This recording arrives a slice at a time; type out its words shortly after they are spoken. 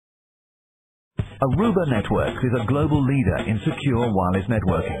Aruba Networks is a global leader in secure wireless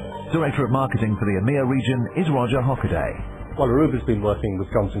networking. Director of Marketing for the EMEA region is Roger Hockaday. Well, Aruba's been working with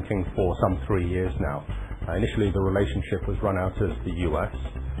Johnson King for some 3 years now. Initially, the relationship was run out of the US,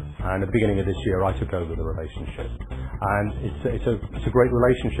 and at the beginning of this year, I took over the relationship. And it's a great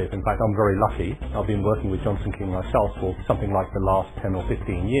relationship. In fact, I'm very lucky. I've been working with Johnson King myself for something like the last 10 or 15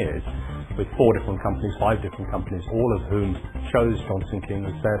 years, with 4 different companies, 5 different companies, all of whom chose Johnson King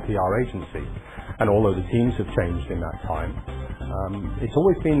as their PR agency. And although the teams have changed in that time, it's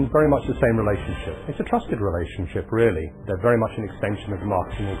always been very much the same relationship. It's a trusted relationship, really. They're very much an extension of the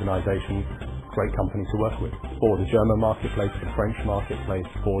marketing organisation. Great company to work with. For the German marketplace, the French marketplace,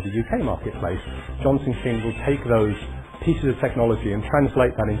 for the UK marketplace, Johnson King will take those pieces of technology and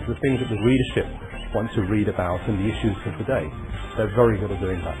translate that into the things that the readership want to read about and the issues of the day. They're very good at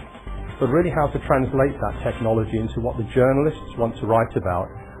doing that. But really how to translate that technology into what the journalists want to write about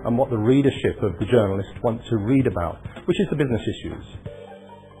and what the readership of the journalists want to read about, which is the business issues.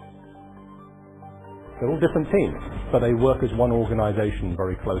 They're all different teams, but they work as one organisation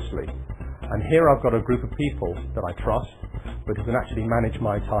very closely. And here I've got a group of people that I trust, but who can actually manage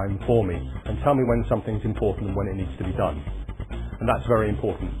my time for me and tell me when something's important and when it needs to be done. And that's very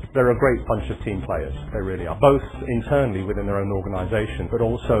important. They're a great bunch of team players, they really are, both internally within their own organisation, but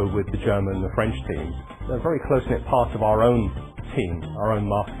also with the German and the French teams. They're a very close-knit part of our own team, our own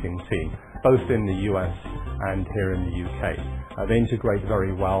marketing team, both in the US and here in the UK. They integrate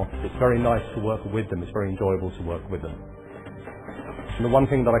very well. It's very nice to work with them. It's very enjoyable to work with them. And the one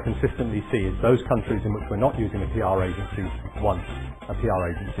thing that I consistently see is those countries in which we're not using a PR agency want a PR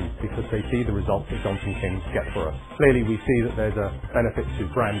agency because they see the results that Johnson King get for us. Clearly we see that there's a benefit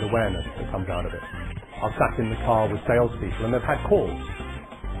to brand awareness that comes out of it. I've sat in the car with salespeople and they've had calls.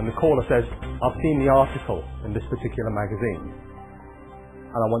 And the caller says, I've seen the article in this particular magazine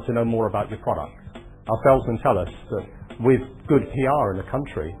and I want to know more about your product. Our salesmen tell us that with good PR in the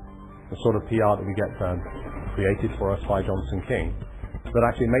country, the sort of PR that we get created for us by Johnson King, that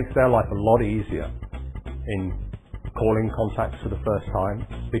actually makes their life a lot easier in calling contacts for the first time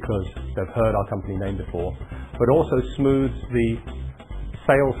because they've heard our company name before, but also smooths the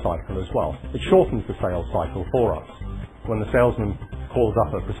sales cycle as well. It shortens the sales cycle for us. When the salesman calls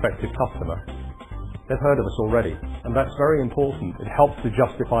up a prospective customer, they've heard of us already, and that's very important. It helps to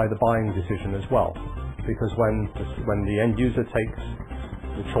justify the buying decision as well, because when the end user takes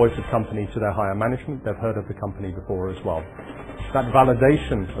the choice of company to their higher management, they've heard of the company before as well. That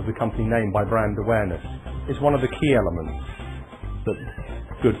validation of the company name by brand awareness is one of the key elements that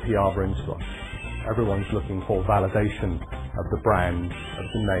good PR brings to us. Everyone's looking for validation of the brand, of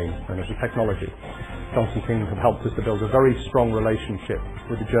the name, and of the technology. Johnson King have helped us to build a very strong relationship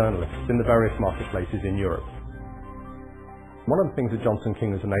with the journalists in the various marketplaces in Europe. One of the things that Johnson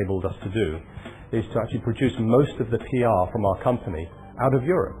King has enabled us to do is to actually produce most of the PR from our company out of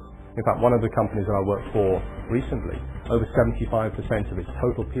Europe. In fact, one of the companies that I worked for recently, over 75% of its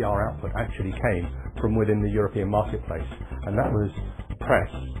total PR output actually came from within the European marketplace, and that was press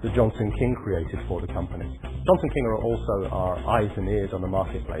that Johnson King created for the company. Johnson King are also our eyes and ears on the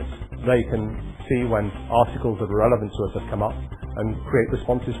marketplace. They can see when articles that are relevant to us have come up and create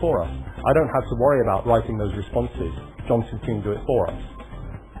responses for us. I don't have to worry about writing those responses. Johnson King do it for us.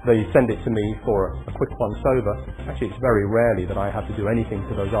 They send it to me for a quick once over. Actually, it's very rarely that I have to do anything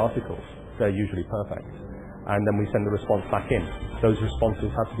to those articles. They're usually perfect. And then we send the response back in. Those responses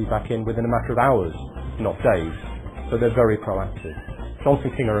have to be back in within a matter of hours, not days. So they're very proactive.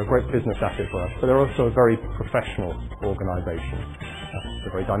 Johnson King are a great business asset for us, but they're also a very professional organisation. They're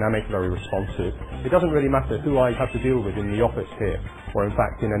very dynamic, very responsive. It doesn't really matter who I have to deal with in the office here, or in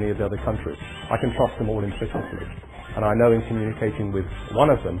fact in any of the other countries. I can trust them all implicitly. And I know in communicating with one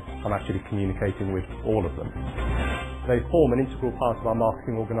of them, I'm actually communicating with all of them. They form an integral part of our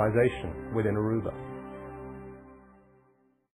marketing organisation within Aruba.